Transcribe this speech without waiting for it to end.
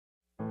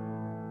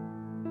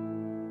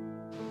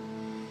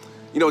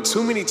You know,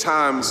 too many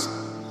times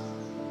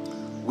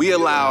we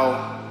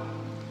allow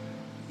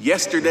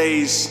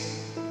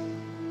yesterday's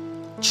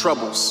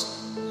troubles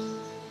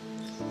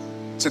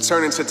to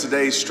turn into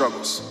today's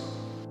struggles.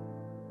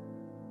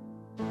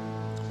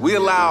 We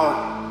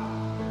allow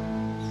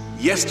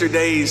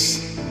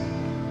yesterday's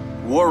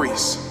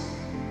worries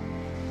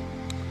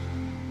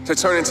to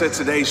turn into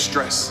today's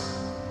stress.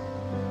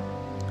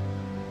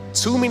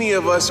 Too many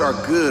of us are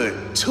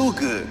too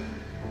good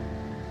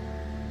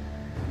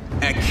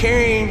at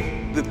carrying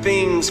the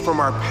things from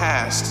our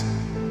past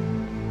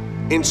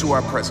into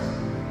our present.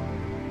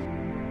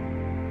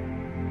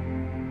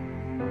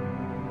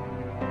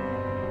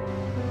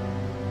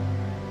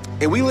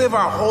 And we live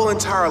our whole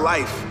entire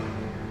life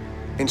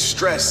in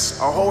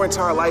stress, our whole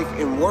entire life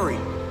in worry.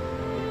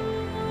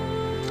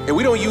 And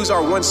we don't use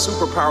our one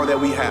superpower that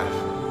we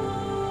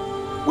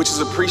have, which is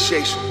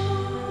appreciation.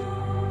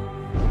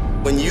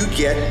 When you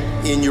get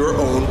in your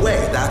own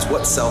way, that's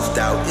what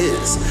self-doubt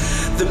is.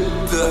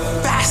 The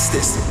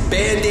fastest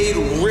Band-Aid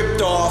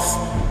ripped off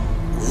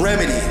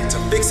remedy to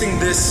fixing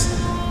this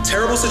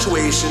terrible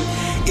situation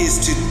is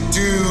to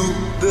do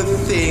the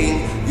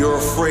thing you're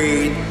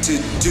afraid to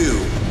do.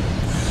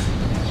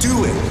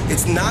 Do it.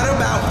 It's not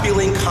about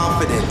feeling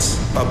confident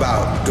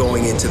about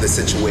going into the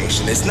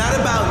situation. It's not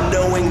about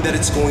knowing that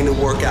it's going to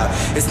work out.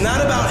 It's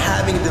not about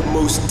having the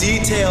most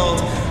detailed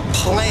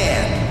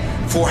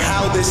plan for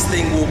how this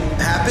thing will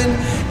happen.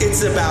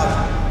 It's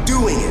about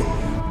doing it.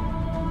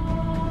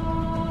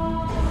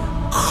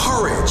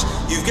 Courage.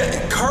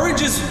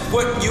 Courage is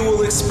what you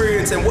will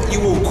experience and what you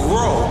will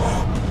grow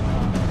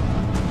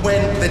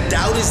when the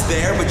doubt is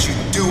there, but you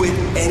do it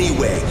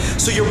anyway.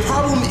 So your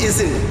problem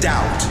isn't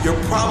doubt. Your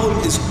problem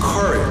is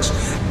courage.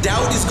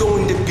 Doubt is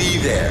going to be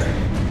there.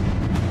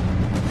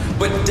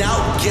 But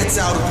doubt gets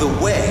out of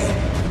the way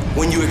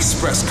when you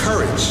express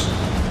courage.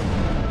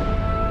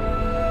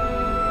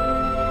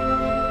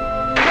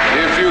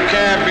 If you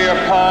can't be a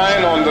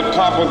pine on the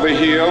top of the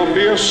hill,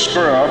 be a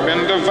scrub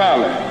in the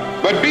valley.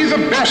 But be the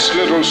best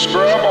little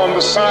scrub on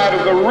the side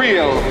of the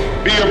rill.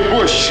 Be a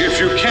bush if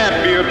you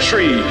can't be a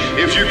tree.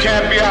 If you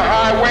can't be a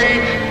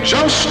highway,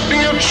 just be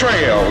a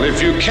trail.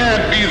 If you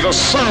can't be the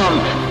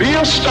sun, be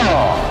a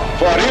star.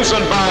 For it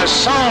isn't by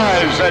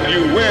size that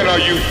you win or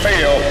you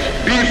fail.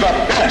 Be the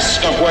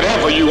best of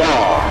whatever you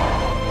are.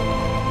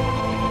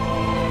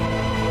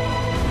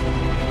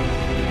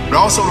 But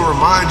also to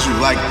remind you,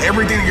 like,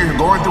 everything that you're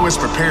going through is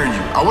preparing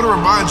you. I want to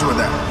remind you of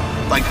that.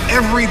 Like,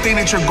 everything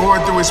that you're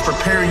going through is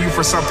preparing you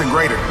for something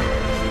greater,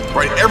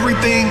 right?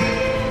 Everything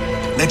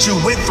that you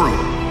went through,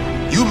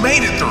 you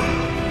made it through,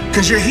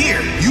 because you're here.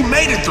 You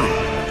made it through.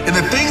 And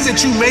the things that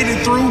you made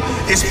it through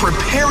is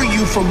preparing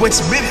you for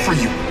what's meant for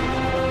you.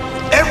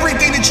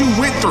 Everything that you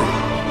went through,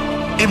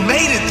 it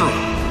made it through.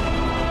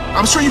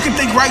 I'm sure you can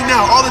think right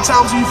now, all the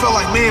times when you felt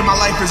like, man, my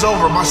life is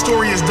over, my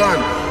story is done,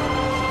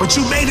 but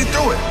you made it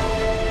through it.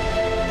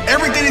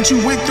 Everything that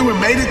you went through and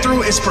made it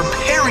through is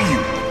preparing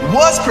you,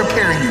 was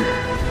preparing you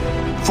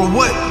for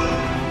what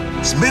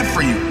is meant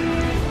for you.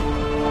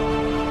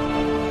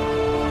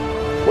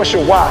 What's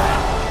your why?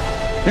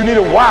 You need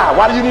a why.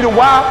 Why do you need a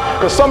why?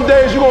 Because some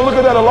days you're going to look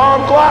at that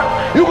alarm clock,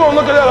 you're going to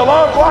look at that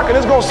alarm clock and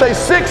it's going to say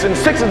 6, and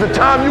 6 is the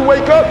time you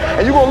wake up,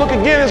 and you're going to look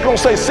again, it's going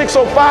to say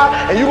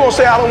 6:05, and you're going to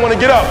say, I don't want to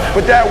get up.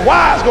 But that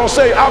why is going to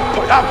say,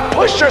 I'll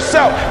push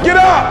yourself, get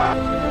up.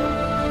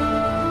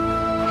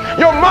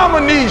 Your mama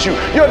needs you,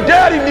 your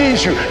daddy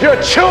needs you, your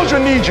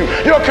children need you,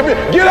 your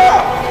community, get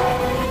up.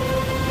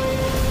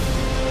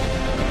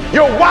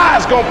 Your why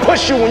is gonna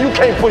push you when you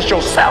can't push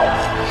yourself.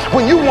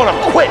 When you wanna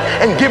quit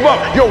and give up,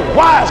 your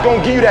why is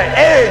gonna give you that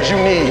edge you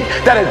need,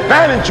 that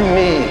advantage you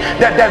need,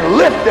 that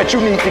lift that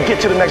you need to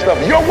get to the next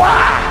level. Your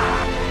why.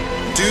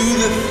 Do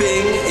the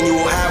thing and you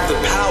will have the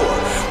power.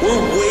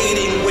 We're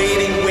waiting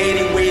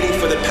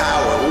for the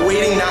power. We're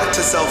waiting not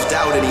to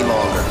self-doubt any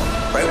longer,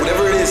 right?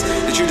 Whatever it is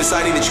that you're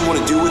deciding that you want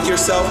to do with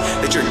yourself,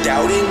 that you're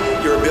doubting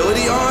your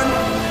ability on,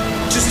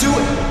 just do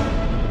it.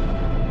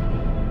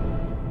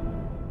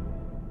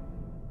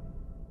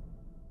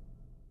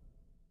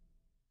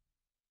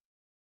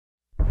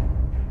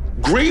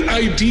 Great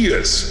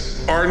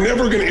ideas are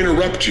never going to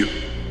interrupt you.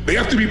 They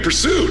have to be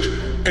pursued.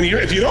 And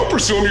if you don't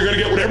pursue them, you're going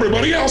to get what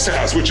everybody else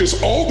has, which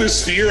is all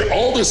this fear,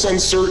 all this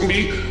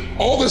uncertainty,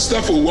 all this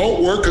stuff that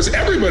won't work, because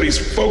everybody's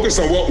focused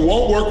on what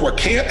won't work, what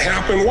can't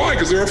happen. Why?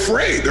 Because they're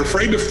afraid. They're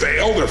afraid to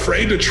fail. They're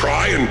afraid to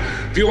try and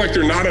feel like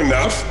they're not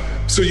enough.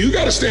 So you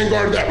got to stand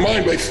guard of that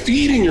mind by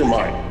feeding your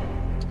mind.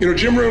 You know,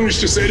 Jim Rohn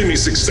used to say to me,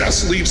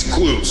 success leaves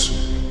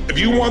clues. If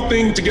you want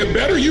things to get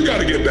better, you got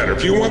to get better.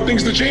 If you want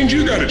things to change,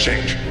 you got to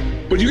change.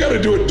 But you got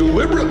to do it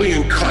deliberately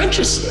and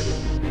consciously.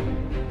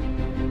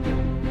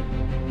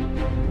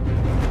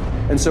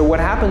 And so what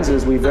happens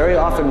is we very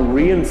often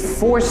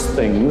reinforce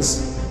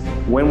things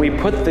when we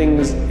put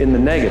things in the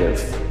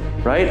negative,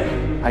 right?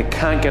 I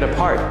can't get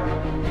apart.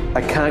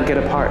 I can't get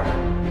apart.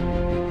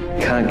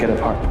 Can't get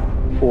apart.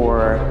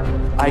 Or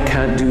I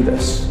can't do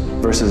this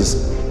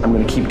versus I'm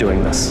going to keep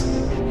doing this.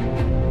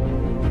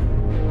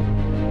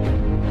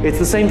 It's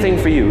the same thing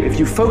for you. If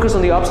you focus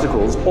on the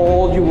obstacles,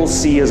 all you will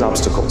see is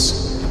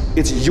obstacles.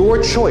 It's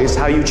your choice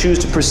how you choose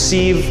to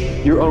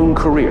perceive your own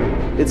career.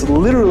 It's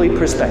literally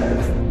perspective.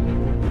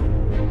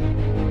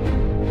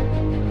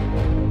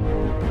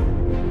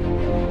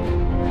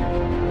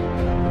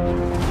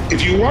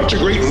 If you watch a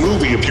great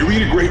movie, if you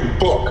read a great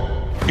book,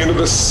 you know,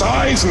 the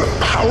size and the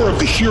power of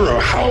the hero,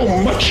 how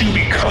much you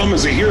become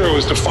as a hero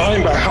is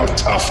defined by how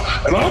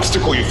tough an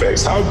obstacle you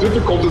face, how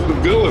difficult is the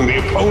villain, the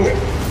opponent.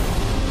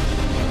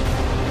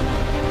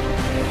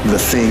 The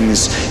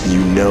things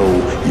you know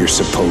you're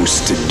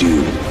supposed to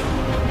do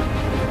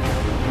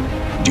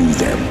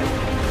them.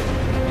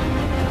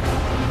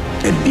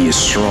 And be as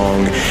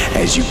strong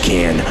as you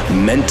can,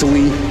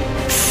 mentally,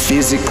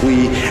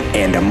 physically,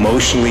 and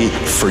emotionally,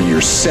 for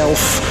yourself,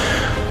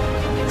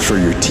 for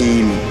your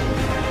team,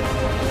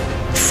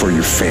 for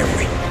your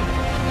family.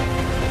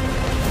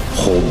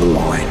 Hold the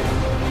line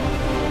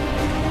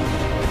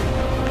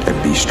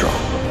and be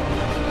strong.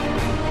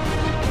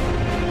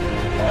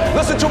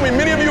 Listen to me,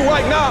 many of you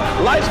right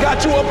now, life's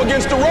got you up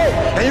against the rope,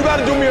 and you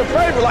gotta do me a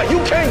favor. Like, you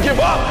can't give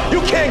up,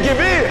 you can't give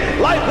in.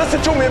 Life,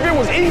 listen to me, if it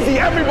was easy,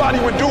 everybody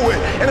would do it.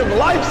 And if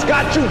life's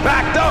got you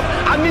backed up,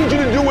 I need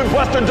you to do what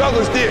Buster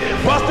Douglas did.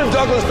 Buster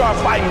Douglas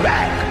started fighting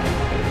back.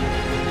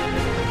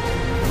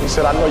 He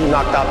said, I know you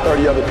knocked out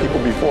 30 other people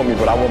before me,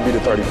 but I won't be the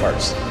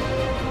 31st.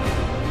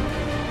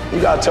 You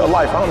gotta tell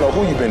life, I don't know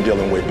who you've been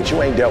dealing with, but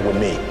you ain't dealt with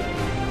me.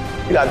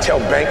 You gotta tell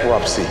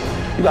bankruptcy.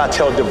 You gotta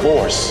tell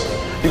divorce.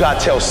 You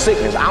gotta tell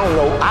sickness. I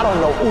don't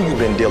know who you've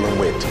been dealing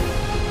with,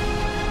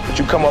 but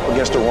you come up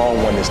against the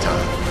wrong one this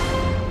time.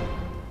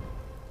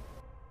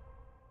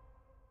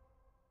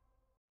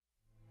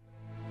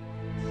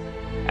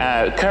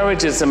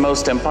 Courage is the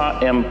most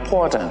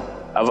important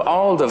of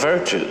all the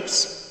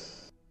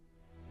virtues,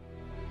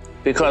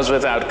 because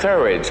without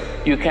courage,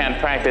 you can't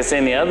practice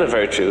any other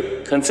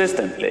virtue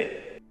consistently.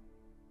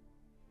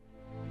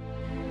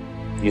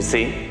 You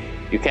see,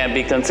 you can't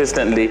be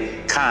consistently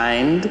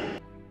kind,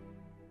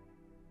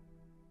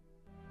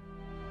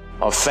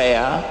 or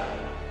fair,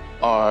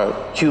 or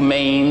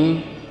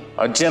humane,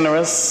 or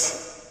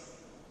generous.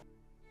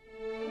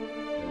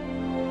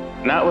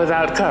 Not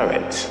without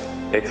courage,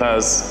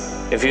 because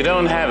if you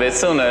don't have it,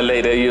 sooner or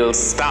later you'll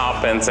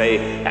stop and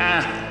say,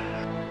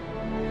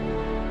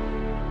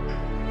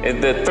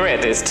 the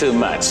threat is too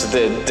much,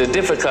 the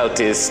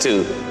difficulty is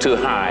too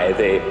high,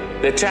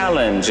 the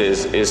challenge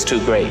is too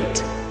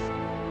great.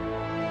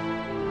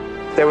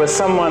 There was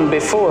someone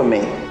before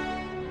me.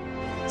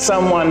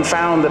 Someone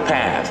found the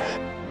path.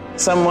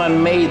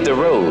 Someone made the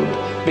road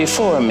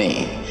before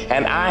me,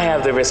 and I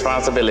have the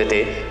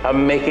responsibility of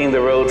making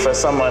the road for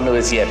someone who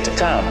is yet to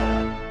come.